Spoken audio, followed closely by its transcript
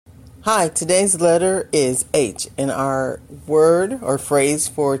Hi, today's letter is H, and our word or phrase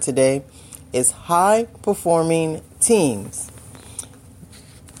for today is high performing teams.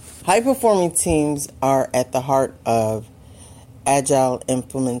 High performing teams are at the heart of agile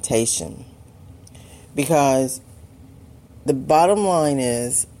implementation because the bottom line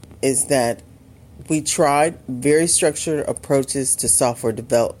is that we tried very structured approaches to software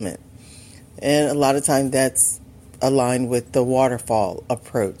development, and a lot of times that's aligned with the waterfall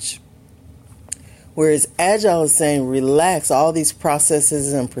approach. Whereas Agile is saying relax all these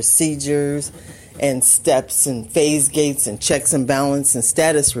processes and procedures and steps and phase gates and checks and balance and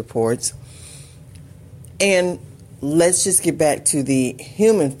status reports. And let's just get back to the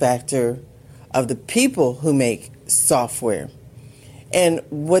human factor of the people who make software. And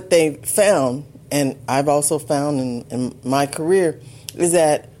what they found, and I've also found in my career, is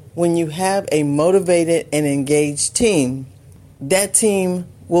that when you have a motivated and engaged team, that team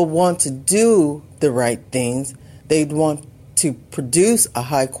will want to do the right things. They'd want to produce a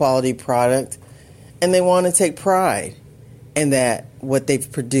high quality product, and they want to take pride in that what they've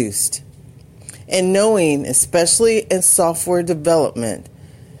produced. And knowing, especially in software development,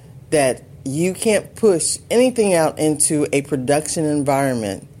 that you can't push anything out into a production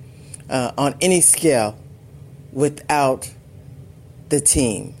environment on any scale without the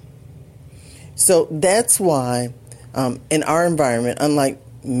team. So that's why in our environment, unlike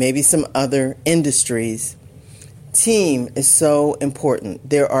maybe some other industries, team is so important.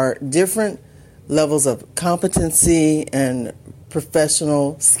 There are different levels of competency and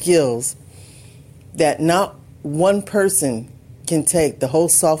professional skills that not one person can take the whole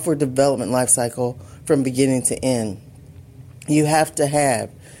software development lifecycle from beginning to end. You have to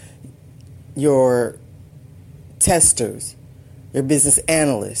have your testers, your business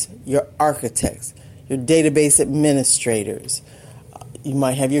analysts, your architects, your database administrators. You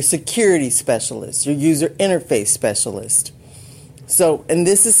might have your security specialist, your user interface specialist. So, and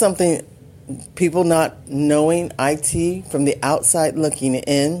this is something people not knowing IT from the outside looking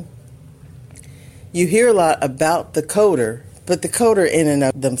in. You hear a lot about the coder, but the coder in and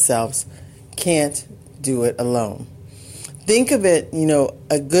of themselves can't do it alone. Think of it,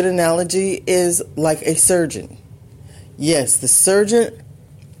 a good analogy is like a surgeon. Yes, the surgeon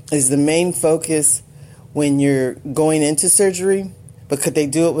is the main focus when you're going into surgery, but could they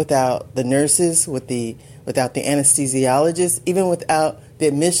do it without the nurses, without the anesthesiologist, even without the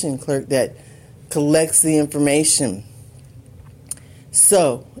admission clerk that collects the information?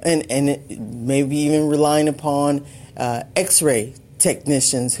 So, and it maybe even relying upon X-ray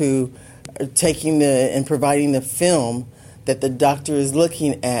technicians who are taking and providing the film that the doctor is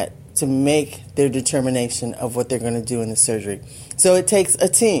looking at to make their determination of what they're going to do in the surgery. So it takes a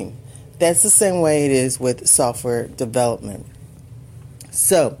team. That's the same way it is with software development.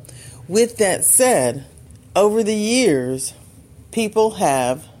 So, with that said, over the years, people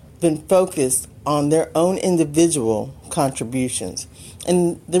have been focused on their own individual contributions.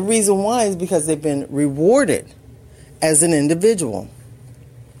 And the reason why is because they've been rewarded as an individual.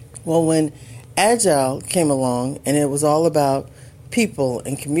 Well, when Agile came along and it was all about people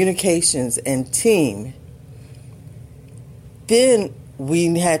and communications and team, then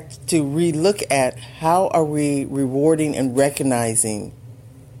we had to relook at how are we rewarding and recognizing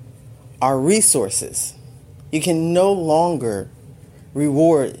our resources. You can no longer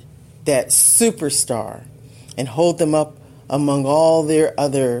reward that superstar and hold them up among all their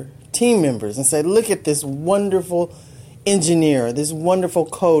other team members and say, look at this wonderful engineer, this wonderful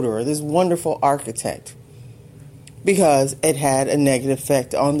coder, this wonderful architect, because it had a negative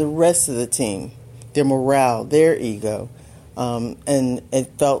effect on the rest of the team, their morale, their ego, and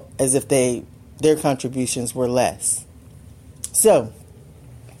it felt as if their contributions were less. So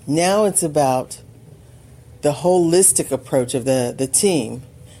now it's about the holistic approach of the team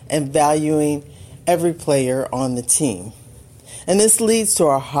and valuing every player on the team. And this leads to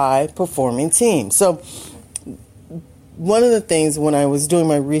our high-performing team. So one of the things when I was doing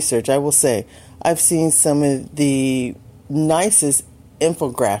my research, I will say, I've seen some of the nicest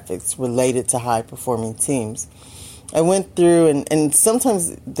infographics related to high-performing teams. I went through, and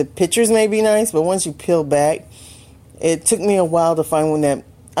sometimes the pictures may be nice, but once you peel back, it took me a while to find one that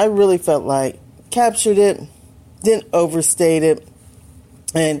I really felt like captured it, didn't overstate it,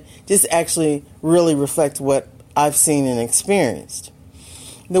 and just actually really reflect what I've seen and experienced.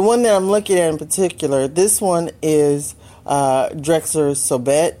 The one that I'm looking at in particular, this one is Drexler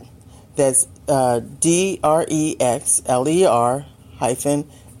Sorbet. That's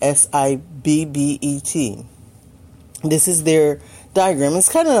DREXLER-SIBBET. This is their diagram.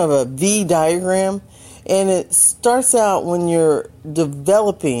 It's kind of a V diagram, And it starts out when you're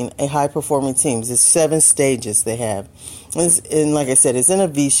developing a high-performing team. There's 7 stages they have. And like I said, it's in a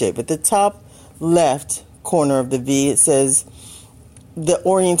V shape. At the top left corner of the V, it says the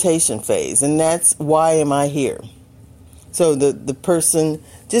orientation phase. And that's why am I here? So the person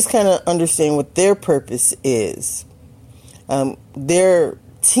just kind of understand what their purpose is, their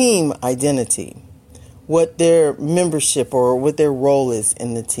team identity, what their membership or what their role is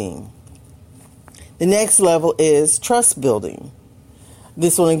in the team. The next level is trust building.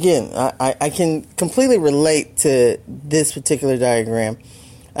 This one, again, I can completely relate to this particular diagram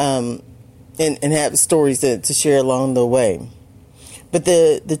and have stories to share along the way. But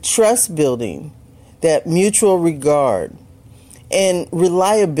the trust building, that mutual regard and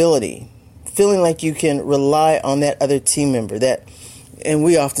reliability, feeling like you can rely on that other team member, and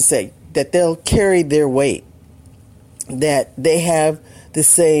we often say that they'll carry their weight, that they have the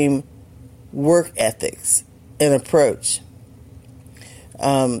same work ethics and approach.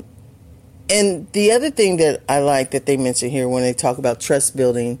 And the other thing that I like that they mention here when they talk about trust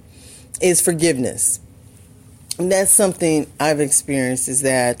building is forgiveness. And that's something I've experienced, is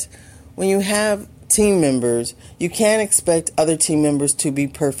that when you have team members, you can't expect other team members to be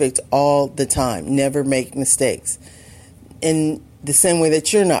perfect all the time, never make mistakes, in the same way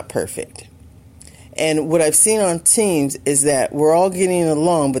that you're not perfect. And what I've seen on teams is that we're all getting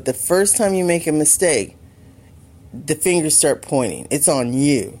along, but the first time you make a mistake, the fingers start pointing. It's on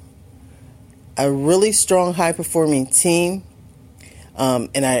you. A really strong, high-performing team,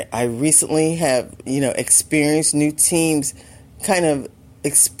 and I recently have, experienced new teams kind of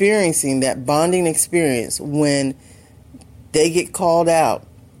experiencing that bonding experience when they get called out,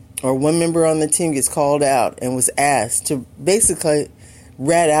 or one member on the team gets called out and was asked to basically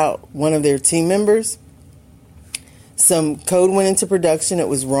rat out one of their team members. Some code went into production, it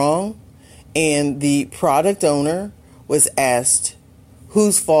was wrong, and the product owner was asked,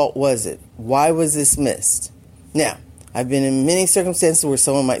 whose fault was it? Why was this missed? Now, I've been in many circumstances where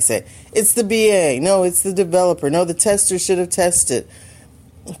someone might say, it's the BA, no, it's the developer, no, the tester should have tested.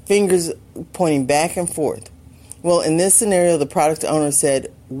 Fingers pointing back and forth. Well, in this scenario, the product owner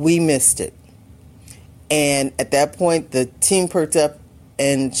said, we missed it. And at that point, the team perked up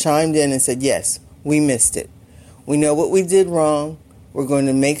and chimed in and said, yes, we missed it. We know what we did wrong. We're going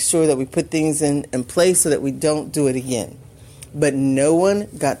to make sure that we put things in place so that we don't do it again. But no one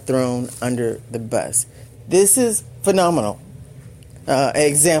got thrown under the bus. This is phenomenal.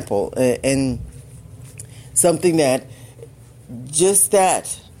 Example, and something that just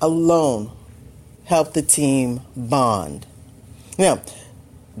that alone helped the team bond. Now,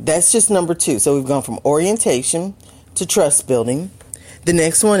 that's just number 2. So we've gone from orientation to trust building. The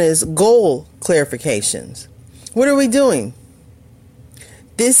next one is goal clarifications. What are we doing?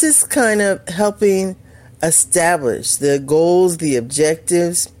 This is kind of helping establish the goals, the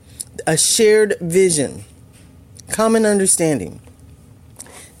objectives, a shared vision, common understanding.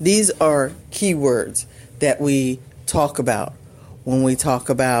 These are key words that we talk about when we talk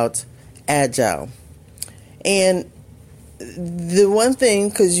about Agile. And the one thing,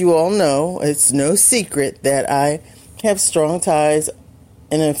 because you all know, it's no secret that I have strong ties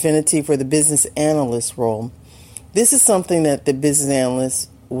and affinity for the business analyst role. This is something that the business analyst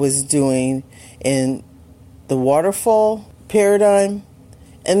was doing in the waterfall paradigm.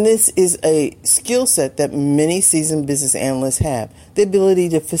 And this is a skill set that many seasoned business analysts have, the ability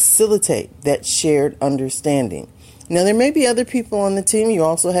to facilitate that shared understanding. Now, there may be other people on the team. You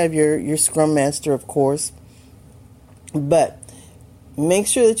also have your Scrum Master, of course. But make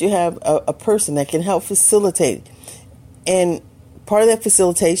sure that you have a person that can help facilitate. And part of that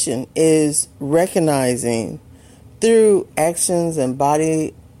facilitation is recognizing through actions and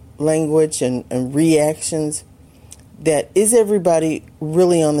body language and reactions that is everybody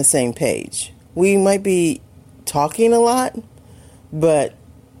really on the same page. We might be talking a lot, but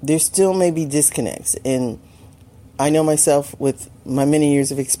there still may be disconnects. And I know myself, with my many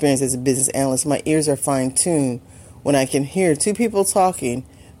years of experience as a business analyst, my ears are fine-tuned when I can hear 2 people talking,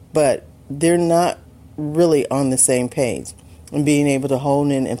 but they're not really on the same page. And being able to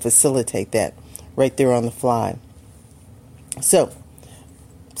hone in and facilitate that right there on the fly. So,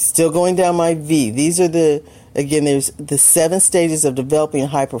 still going down my V. These are there's the 7 stages of developing a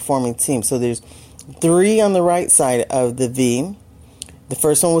high-performing team. So there's 3 on the right side of the V. The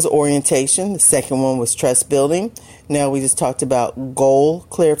first one was orientation. The second one was trust building. Now we just talked about goal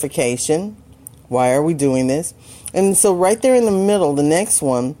clarification. Why are we doing this? And so right there in the middle, the next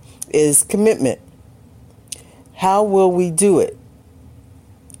one is commitment. How will we do it?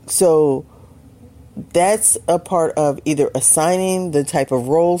 So that's a part of either assigning the type of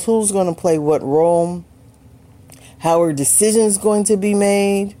roles, who's going to play what role, How are decisions going to be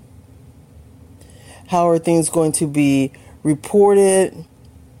made? How are things going to be reported?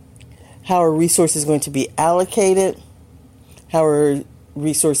 How are resources going to be allocated? How are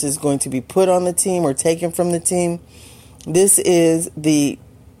resources going to be put on the team or taken from the team? This is the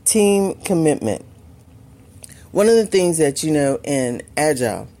team commitment. One of the things that in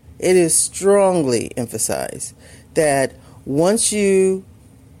Agile, it is strongly emphasized that once you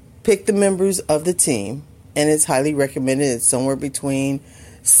pick the members of the team, and it's highly recommended, it's somewhere between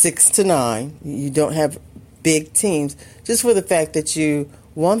 6 to 9. You don't have big teams, just for the fact that you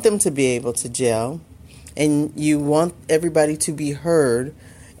want them to be able to gel, and you want everybody to be heard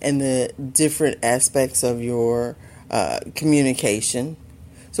in the different aspects of your communication.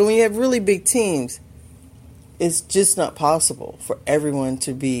 So when you have really big teams, it's just not possible for everyone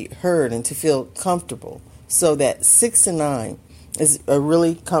to be heard and to feel comfortable. So that 6 to 9 is a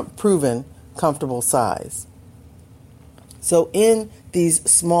really proven comfortable size. So in these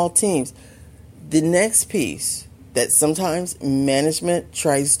small teams, the next piece that sometimes management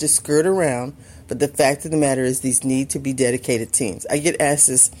tries to skirt around, but the fact of the matter is these need to be dedicated teams. I get asked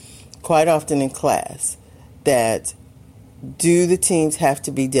this quite often in class, that do the teams have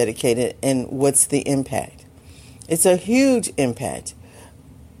to be dedicated and what's the impact? It's a huge impact.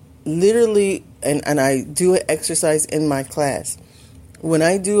 Literally, and I do an exercise in my class. When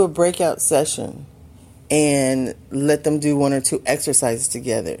I do a breakout session and let them do 1 or 2 exercises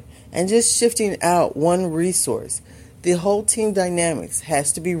together and just shifting out one resource, the whole team dynamics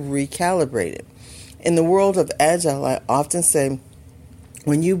has to be recalibrated. In the world of Agile, I often say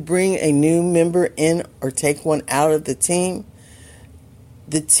when you bring a new member in or take one out of the team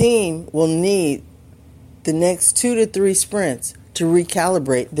will need the next 2 to 3 sprints to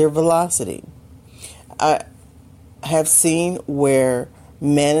recalibrate their velocity. I have seen where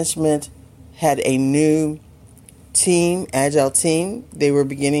management had a new team, Agile team. They were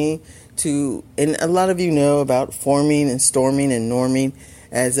beginning to, and a lot of you know about forming and storming and norming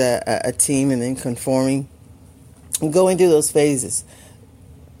as a team, and then conforming, and going through those phases.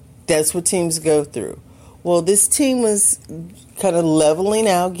 That's what teams go through. Well, this team was kind of leveling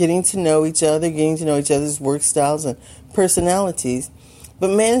out, getting to know each other, getting to know each other's work styles and personalities. But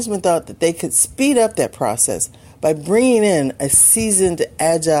management thought that they could speed up that process by bringing in a seasoned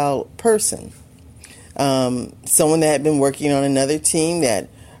Agile person, someone that had been working on another team that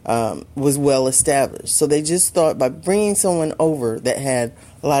was well established. So they just thought by bringing someone over that had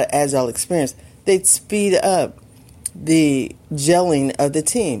a lot of Agile experience, they'd speed up the gelling of the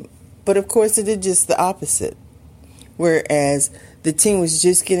team. But of course, it did just the opposite. Whereas the team was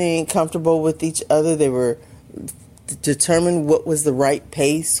just getting comfortable with each other, they were determined what was the right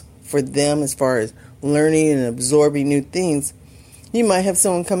pace for them as far as learning and absorbing new things. You might have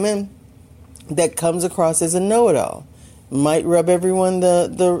someone come in that comes across as a know-it-all, might rub everyone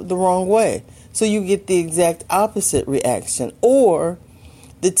the wrong way. So you get the exact opposite reaction. Or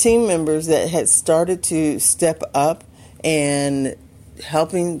the team members that had started to step up and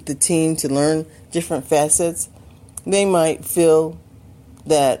helping the team to learn different facets, they might feel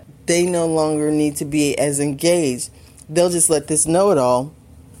that they no longer need to be as engaged. They'll just let this know-it-all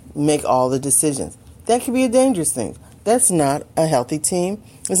make all the decisions. That could be a dangerous thing. That's not a healthy team.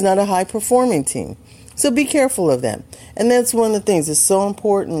 It's not a high-performing team. So be careful of that. And that's one of the things. It's so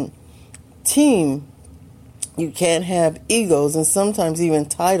important. Team, you can't have egos and sometimes even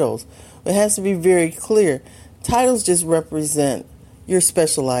titles. It has to be very clear. Titles just represent your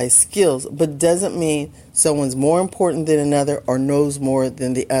specialized skills, but doesn't mean someone's more important than another or knows more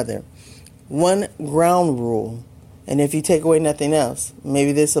than the other. One ground rule, and if you take away nothing else,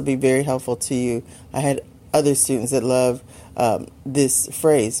 maybe this will be very helpful to you. I had other students that love this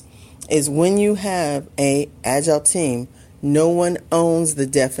phrase, is when you have a Agile team, no one owns the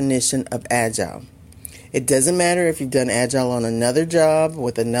definition of Agile. It doesn't matter if you've done Agile on another job,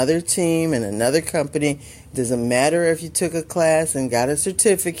 with another team, in another company. It doesn't matter if you took a class and got a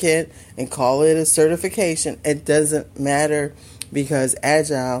certificate and call it a certification. It doesn't matter, because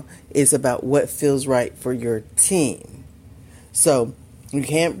Agile is about what feels right for your team. So you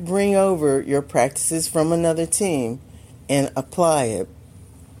can't bring over your practices from another team and apply it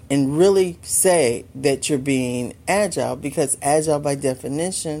and really say that you're being Agile, because Agile by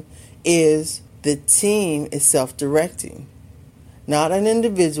definition is the team is self-directing. Not an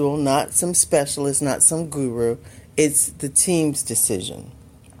individual, not some specialist, not some guru. It's the team's decision.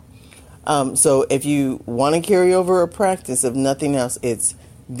 So if you want to carry over a practice of nothing else, it's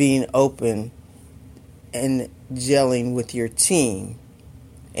being open and gelling with your team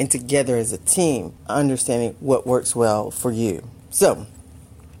and together as a team, understanding what works well for you. So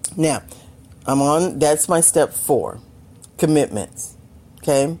now, That's my step 4, commitments.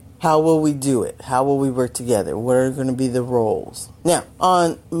 Okay. How will we do it? How will we work together? What are going to be the roles? Now,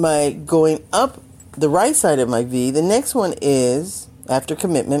 on my going up the right side of my V, the next one is, after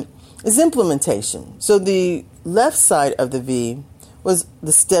commitment, is implementation. So the left side of the V was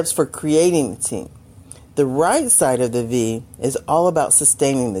the steps for creating the team. The right side of the V is all about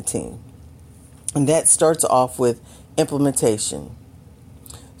sustaining the team. And that starts off with implementation.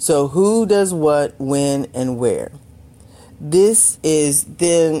 So who does what, when, and where? This is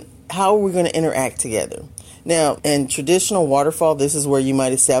then how are we going to interact together? Now, in traditional waterfall, this is where you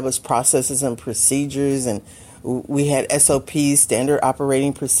might establish processes and procedures, and we had SOPs, standard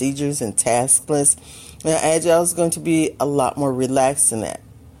operating procedures, and task lists. Now, Agile is going to be a lot more relaxed than that.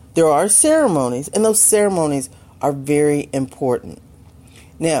 There are ceremonies, and those ceremonies are very important.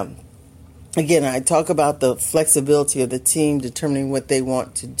 Now, again, I talk about the flexibility of the team determining what they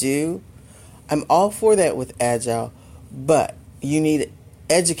want to do. I'm all for that with Agile, but you need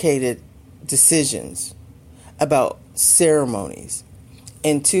educated decisions about ceremonies.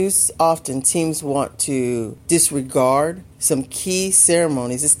 And too often teams want to disregard some key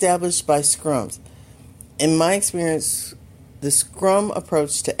ceremonies established by Scrums. In my experience, the Scrum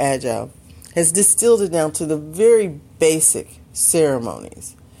approach to Agile has distilled it down to the very basic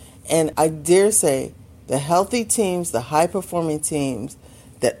ceremonies. And I dare say the healthy teams, the high-performing teams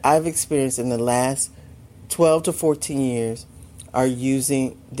that I've experienced in the last 12 to 14 years are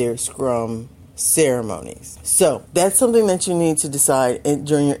using their Scrum ceremonies. So that's something that you need to decide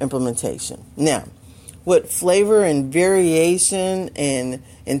during your implementation. Now, what flavor and variation and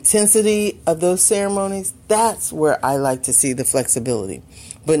intensity of those ceremonies, that's where I like to see the flexibility,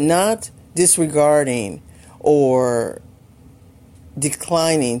 but not disregarding or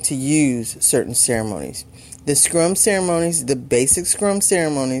declining to use certain ceremonies. The Scrum ceremonies, the basic Scrum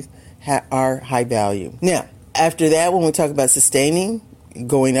ceremonies, are high value. Now, after that, when we talk about sustaining,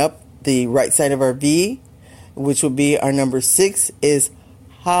 going up the right side of our V, which will be our number 6, is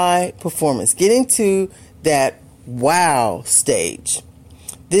high performance. Getting to that wow stage.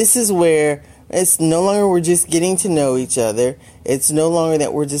 This is where it's no longer we're just getting to know each other. It's no longer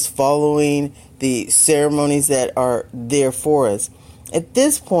that we're just following the ceremonies that are there for us. At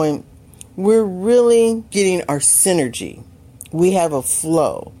this point, we're really getting our synergy. We have a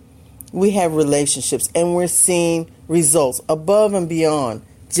flow. We have relationships, and we're seeing results above and beyond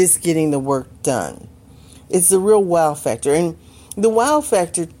just getting the work done. It's the real wow factor. And the wow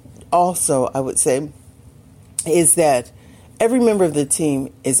factor also, I would say, is that every member of the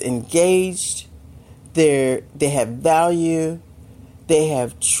team is engaged, they have value, they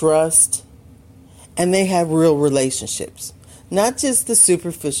have trust, and they have real relationships. Not just the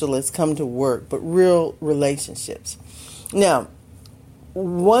superficial, let's come to work, but real relationships. Now,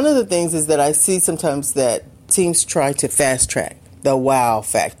 one of the things is that I see sometimes that teams try to fast track the wow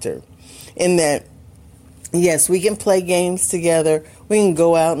factor. In that, yes, we can play games together. We can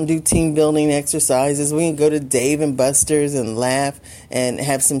go out and do team building exercises. We can go to Dave and Buster's and laugh and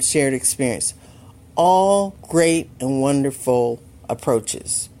have some shared experience. All great and wonderful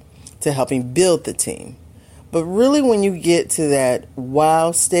approaches to helping build the team. But really, when you get to that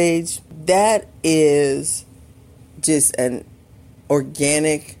wow stage, that is just an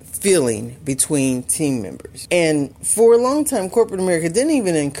organic feeling between team members. And for a long time, corporate America didn't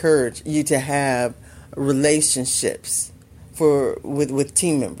even encourage you to have relationships with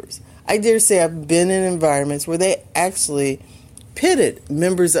team members. I dare say I've been in environments where they actually pitted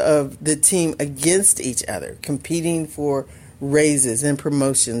members of the team against each other, competing for raises and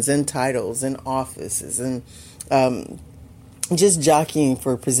promotions and titles and offices and just jockeying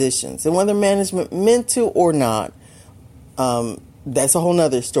for positions. And whether management meant to or not, that's a whole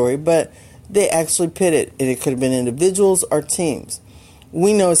nother story, but they actually pitted, and it could have been individuals or teams.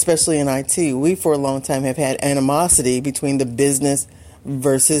 We know, especially in IT, we for a long time have had animosity between the business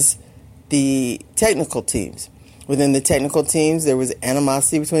versus the technical teams. Within the technical teams, there was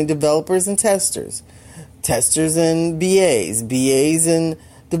animosity between developers and testers and BAs and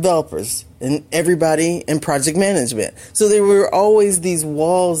developers, and everybody in project management. So there were always these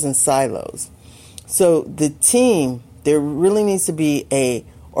walls and silos. So the team, there really needs to be a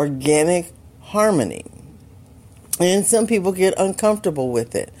organic harmony. And some people get uncomfortable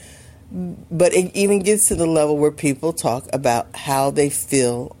with it. But it even gets to the level where people talk about how they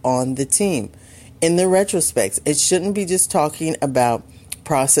feel on the team. In the retrospects, it shouldn't be just talking about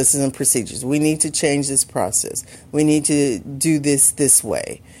processes and procedures. We need to change this process. We need to do this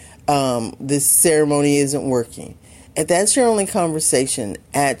way. This ceremony isn't working. If that's your only conversation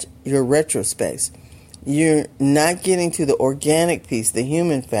at your retrospects, you're not getting to the organic piece, the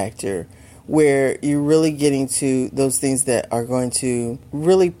human factor, where you're really getting to those things that are going to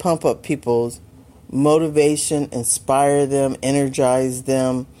really pump up people's motivation, inspire them, energize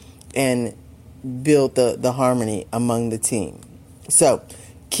them, and build the harmony among the team. So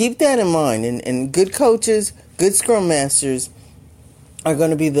keep that in mind. And good coaches, good scrum masters are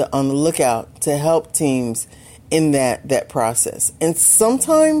going to be on the lookout to help teams in that process. And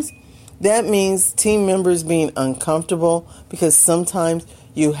sometimes that means team members being uncomfortable, because sometimes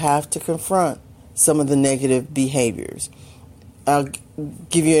you have to confront some of the negative behaviors. I'll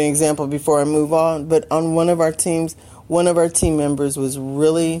give you an example before I move on, but on one of our teams, one of our team members was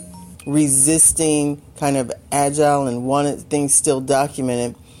really resisting kind of agile and wanted things still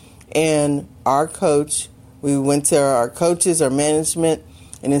documented. And our coach, we went to our coaches, our management,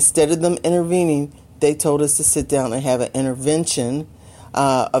 and instead of them intervening, they told us to sit down and have an intervention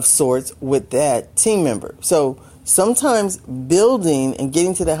of sorts with that team member. So sometimes building and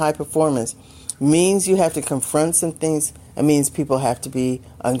getting to the high performance means you have to confront some things. It means people have to be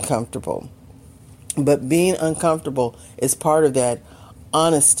uncomfortable. But being uncomfortable is part of that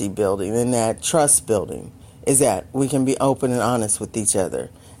honesty building and that trust building, is that we can be open and honest with each other.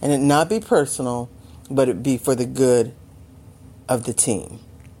 And it not be personal, but it be for the good of the team.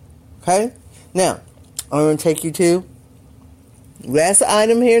 Okay? Now, I'm going to take you to last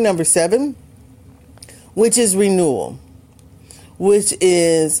item here, number 7, which is renewal, which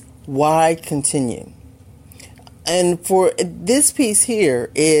is why continue. And for this piece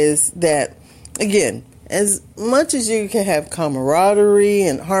here is that, again, as much as you can have camaraderie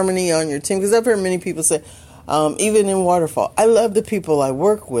and harmony on your team, because I've heard many people say, even in Waterfall, I love the people I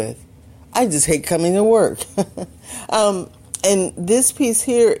work with. I just hate coming to work. And this piece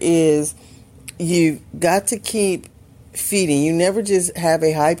here is you've got to keep feeding. You never just have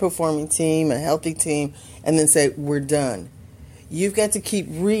a high-performing team, a healthy team, and then say, we're done. You've got to keep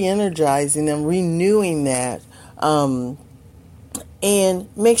re-energizing them, renewing that, and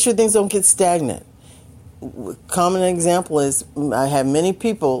make sure things don't get stagnant. Common example is I have many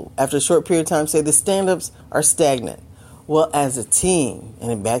people after a short period of time say the stand-ups are stagnant. Well, as a team,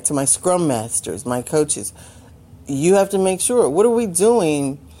 and back to my scrum masters, my coaches, you have to make sure, what are we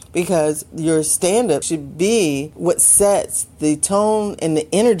doing? Because your stand-up should be what sets the tone and the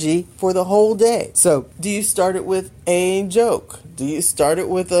energy for the whole day. So do you start it with a joke? Do you start it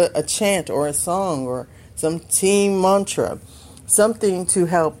with a chant or a song or some team mantra? Something to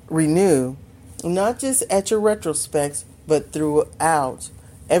help renew, not just at your retrospects, but throughout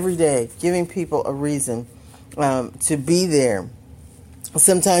every day, giving people a reason to be there.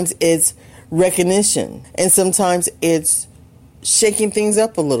 Sometimes it's recognition, and sometimes it's shaking things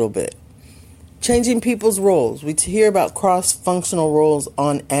up a little bit, changing people's roles. We hear about cross-functional roles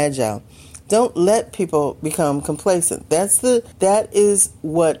on Agile. Don't let people become complacent. That is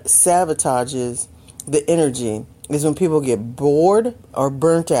what sabotages the energy, is when people get bored or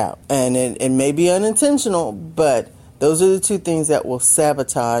burnt out. And it may be unintentional, but those are the two things that will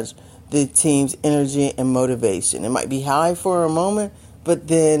sabotage the team's energy and motivation. It might be high for a moment, but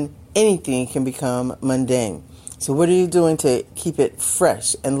then anything can become mundane. So what are you doing to keep it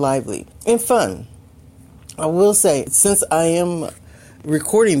fresh and lively and fun? I will say, since I am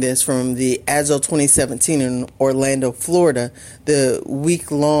recording this from the Agile 2017 in Orlando, Florida, the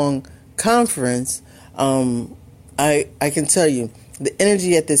week-long conference, I can tell you, the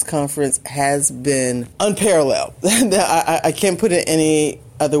energy at this conference has been unparalleled. I can't put it any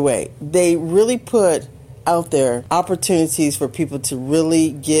other way. They really put out there opportunities for people to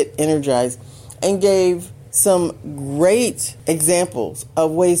really get energized, and gave some great examples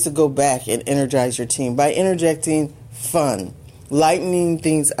of ways to go back and energize your team by interjecting fun, lightening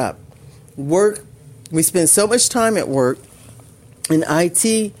things up. Work, we spend so much time at work. In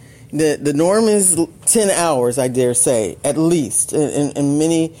IT, the norm is 10 hours, I dare say, at least, in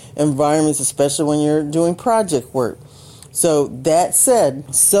many environments, especially when you're doing project work. So that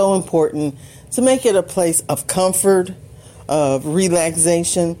said, so important to make it a place of comfort, of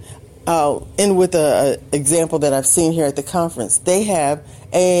relaxation. I'll end with an example that I've seen here at the conference. They have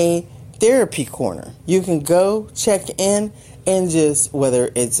a therapy corner. You can go check in and just,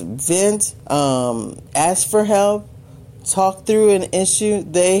 whether it's vent, ask for help, talk through an issue.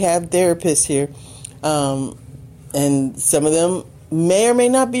 They have therapists here. And some of them may or may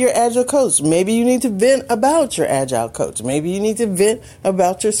not be your Agile coach. Maybe you need to vent about your Agile coach. Maybe you need to vent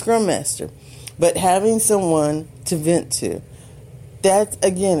about your Scrum Master. But having someone to vent to, that,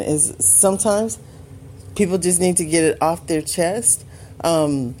 again, is sometimes people just need to get it off their chest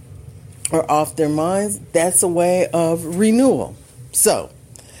or off their minds. That's a way of renewal. So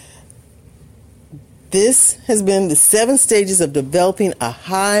This has been the 7 stages of developing a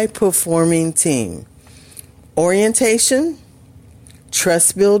high-performing team. Orientation,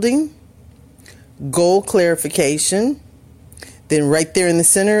 trust building, goal clarification. Then right there in the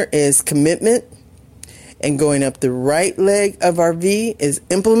center is commitment. And going up the right leg of our V is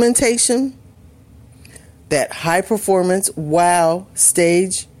implementation. That high performance wow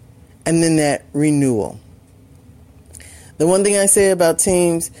stage. And then that renewal. The one thing I say about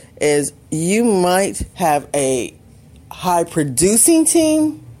teams is you might have a high producing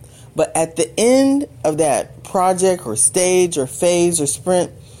team, but at the end of that project or stage or phase or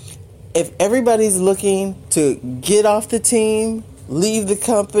sprint, if everybody's looking to get off the team, leave the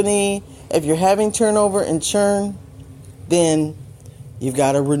company, if you're having turnover and churn, then you've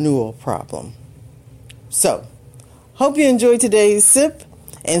got a renewal problem. So, hope you enjoyed today's sip,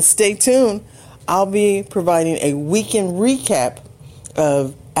 and stay tuned. I'll be providing a weekend recap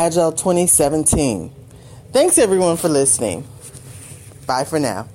of Agile 2017. Thanks everyone for listening. Bye for now.